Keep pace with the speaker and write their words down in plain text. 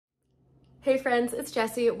Hey friends, it's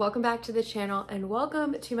Jessi. Welcome back to the channel and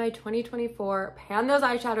welcome to my 2024 Pan Those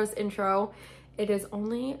Eyeshadows intro. It is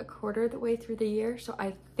only a quarter of the way through the year, so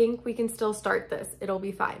I think we can still start this. It'll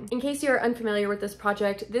be fine. In case you're unfamiliar with this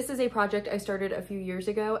project, this is a project I started a few years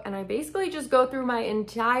ago, and I basically just go through my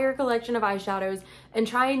entire collection of eyeshadows and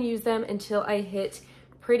try and use them until I hit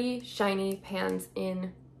pretty shiny pans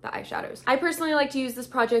in the eyeshadows. I personally like to use this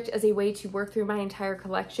project as a way to work through my entire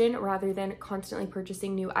collection rather than constantly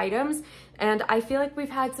purchasing new items, and I feel like we've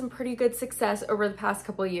had some pretty good success over the past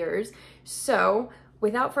couple of years. So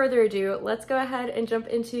without further ado, let's go ahead and jump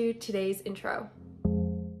into today's intro.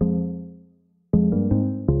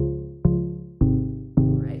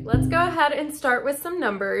 Let's go ahead and start with some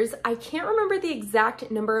numbers. I can't remember the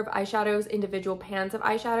exact number of eyeshadows, individual pans of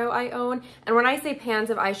eyeshadow I own. And when I say pans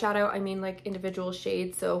of eyeshadow, I mean like individual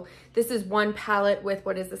shades. So this is one palette with,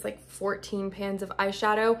 what is this, like 14 pans of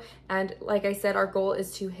eyeshadow. And like I said, our goal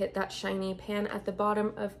is to hit that shiny pan at the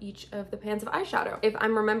bottom of each of the pans of eyeshadow. If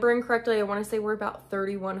I'm remembering correctly, I want to say we're about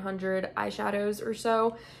 3,100 eyeshadows or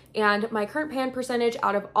so. And my current pan percentage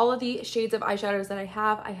out of all of the shades of eyeshadows that I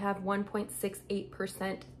have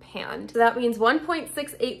 1.68% panned. So that means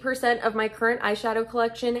 1.68% of my current eyeshadow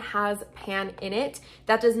collection has pan in it.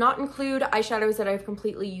 That does not include eyeshadows that I've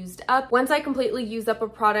completely used up. Once I completely use up a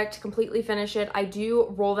product, completely finish it, I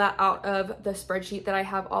do roll that out of the spreadsheet that I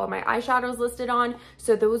have all of my eyeshadows listed on.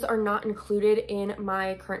 So those are not included in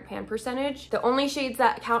my current pan percentage. The only shades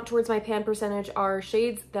that count towards my pan percentage are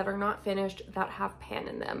shades that are not finished that have pan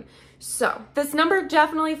in them. So this number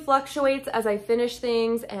definitely fluctuates as I finish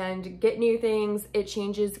things and get new things. It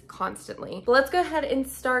changes constantly. But let's go ahead and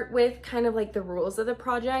start with kind of like the rules of the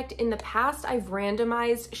project. In the past, I've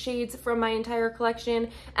randomized shades from my entire collection,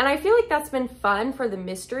 and I feel like that's been fun for the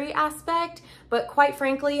mystery aspect, but quite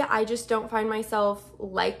frankly, I just don't find myself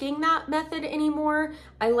liking that method anymore.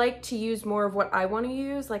 I like to use more of what I want to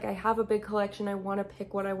use. Like, I have a big collection, I want to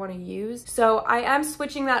pick what I want to use. So I am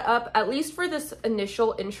switching that up, at least for this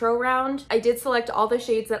initial intro round. I did select all the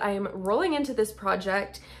shades that I am rolling into this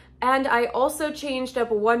project, and I also changed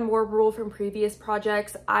up one more rule from previous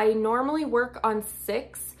projects. I normally work on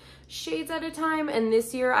 6 shades at a time, and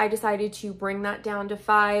this year I decided to bring that down to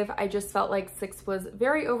 5. I just felt like 6 was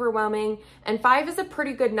very overwhelming, and 5 is a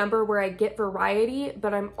pretty good number where I get variety,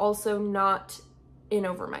 but I'm also not in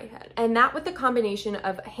over my head. And that, with the combination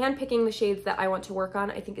of handpicking the shades that I want to work on,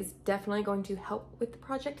 I think is definitely going to help with the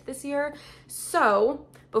project this year. So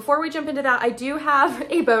before we jump into that, I do have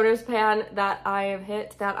a bonus pan that I have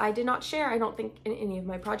hit that I did not share, I don't think, in any of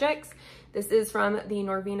my projects. This is from the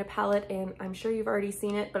Norvina palette, and I'm sure you've already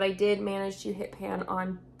seen it, but I did manage to hit pan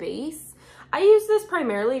on base. I use this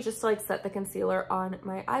primarily just to like set the concealer on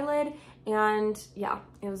my eyelid, and yeah,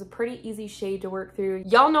 it was a pretty easy shade to work through.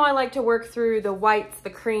 Y'all know I like to work through the whites,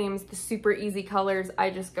 the creams, the super easy colors.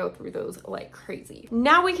 I just go through those like crazy.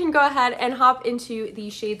 Now we can go ahead and hop into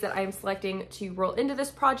the shades that I'm selecting to roll into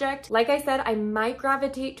this project. Like I said, I might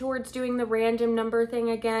gravitate towards doing the random number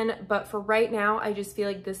thing again, but for right now, I just feel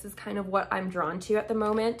like this is kind of what I'm drawn to at the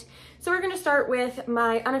moment. So we're gonna start with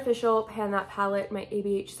my unofficial Pan That palette, my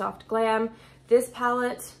ABH Soft Glam. This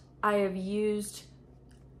palette I have used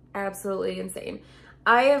absolutely insane.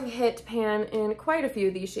 I have hit pan in quite a few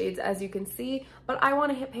of these shades, as you can see, but I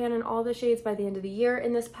want to hit pan in all the shades by the end of the year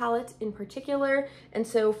in this palette in particular. And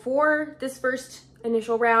so for this first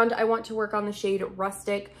initial round, I want to work on the shade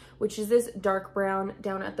Rustic, which is this dark brown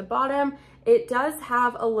down at the bottom. It does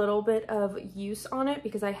have a little bit of use on it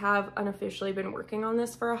because I have unofficially been working on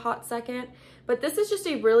this for a hot second, but this is just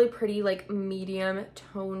a really pretty like medium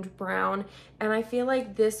toned brown, and I feel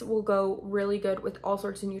like this will go really good with all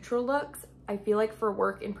sorts of neutral looks. I feel like for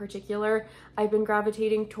work in particular, I've been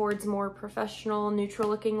gravitating towards more professional neutral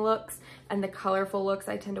looking looks, and the colorful looks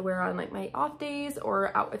I tend to wear on like my off days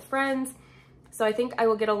or out with friends. So I think I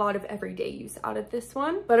will get a lot of everyday use out of this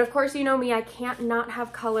one. But of course, you know me, I can't not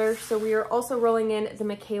have color. So we are also rolling in the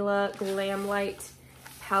Mikayla Glamlite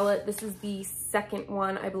palette. This is the second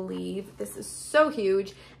one, I believe. This is so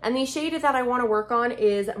huge. And the shade that I want to work on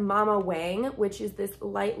is Mama Wang, which is this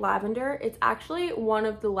light lavender. It's actually one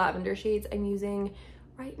of the lavender shades I'm using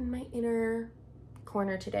right in my inner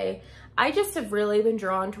corner today. I just have really been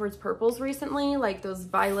drawn towards purples recently, like those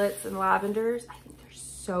violets and lavenders. I think they're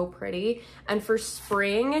so pretty, and for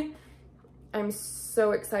spring I'm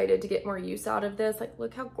so excited to get more use out of this. Like,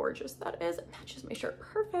 look how gorgeous that is. It matches my shirt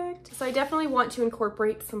perfect. So I definitely want to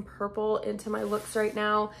incorporate some purple into my looks right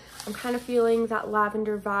now. I'm kind of feeling that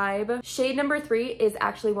lavender vibe. Shade number 3 is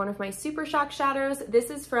actually one of my super shock shadows. This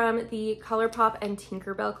is from the Colourpop and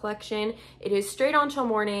Tinkerbell collection. It is straight on Til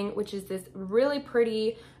Morning, which is this really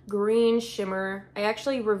pretty green shimmer. I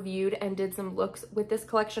actually reviewed and did some looks with this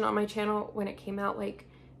collection on my channel when it came out like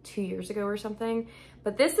 2 years ago or something.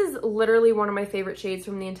 But this is literally one of my favorite shades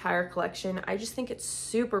from the entire collection. I just think it's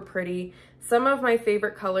super pretty. Some of my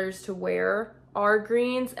favorite colors to wear are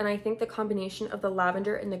greens, and I think the combination of the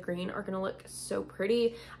lavender and the green are gonna look so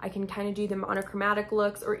pretty. I can kind of do the monochromatic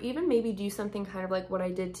looks, or even maybe do something kind of like what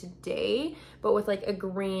I did today, but with like a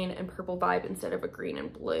green and purple vibe instead of a green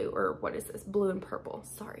and blue, or what is this? Blue and purple,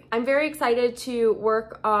 sorry. I'm very excited to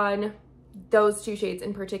work on those two shades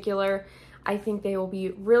in particular. I think they will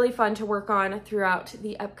be really fun to work on throughout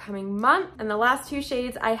the upcoming month. And the last two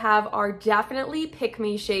shades I have are definitely pick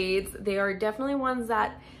me shades. They are definitely ones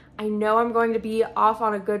that I know I'm going to be off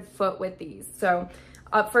on a good foot with these. So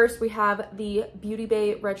up first we have the Beauty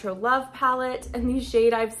Bay Retro Love palette, and the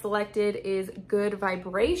shade I've selected is Good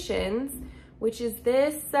Vibrations, which is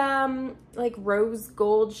this like rose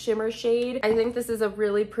gold shimmer shade. I think this is a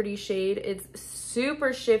really pretty shade. It's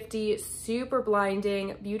super shifty, super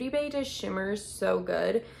blinding. Beauty Bay does shimmers so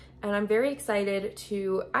good, and I'm very excited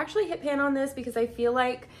to actually hit pan on this because I feel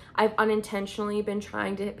like I've unintentionally been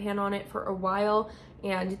trying to hit pan on it for a while,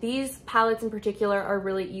 and these palettes in particular are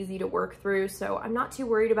really easy to work through, so I'm not too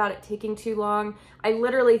worried about it taking too long. I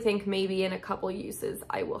literally think maybe in a couple uses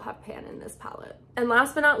I will have pan in this palette. And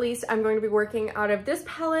last but not least, I'm going to be working out of this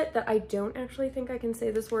palette that I don't actually think I can say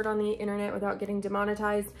this word on the internet without getting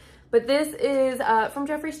demonetized, but this is from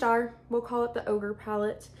Jeffree Star. We'll call it the Ogre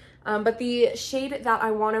palette. But the shade that I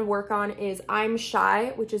want to work on is I'm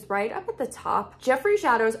Shy, which is right up at the top. Jeffree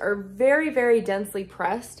shadows are very, very densely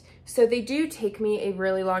pressed, so they do take me a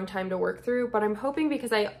really long time to work through, but I'm hoping,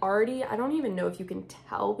 because I don't even know if you can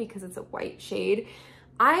tell because it's a white shade,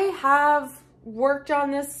 I have worked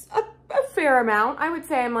on this a fair amount. I would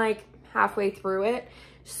say I'm like halfway through it.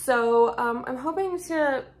 So I'm hoping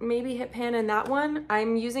to maybe hit pan in that one.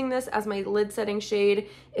 I'm using this as my lid setting shade.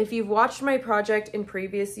 If you've watched my project in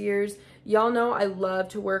previous years, y'all know I love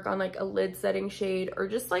to work on like a lid setting shade or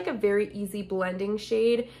just like a very easy blending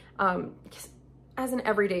shade as an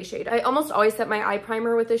everyday shade. I almost always set my eye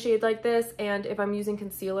primer with a shade like this, and if I'm using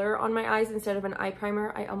concealer on my eyes instead of an eye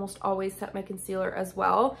primer, I almost always set my concealer as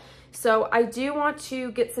well. So I do want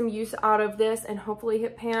to get some use out of this and hopefully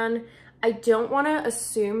hit pan. I don't want to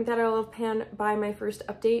assume that I'll have pan by my first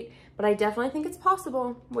update, but I definitely think it's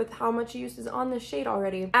possible with how much use is on this shade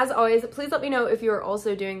already. As always, please let me know if you are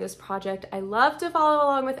also doing this project. I love to follow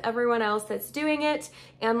along with everyone else that's doing it,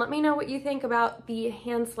 and let me know what you think about the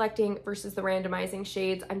hand selecting versus the randomizing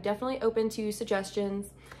shades. I'm definitely open to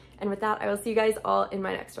suggestions, and with that, I will see you guys all in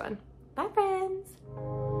my next one. Bye, friends!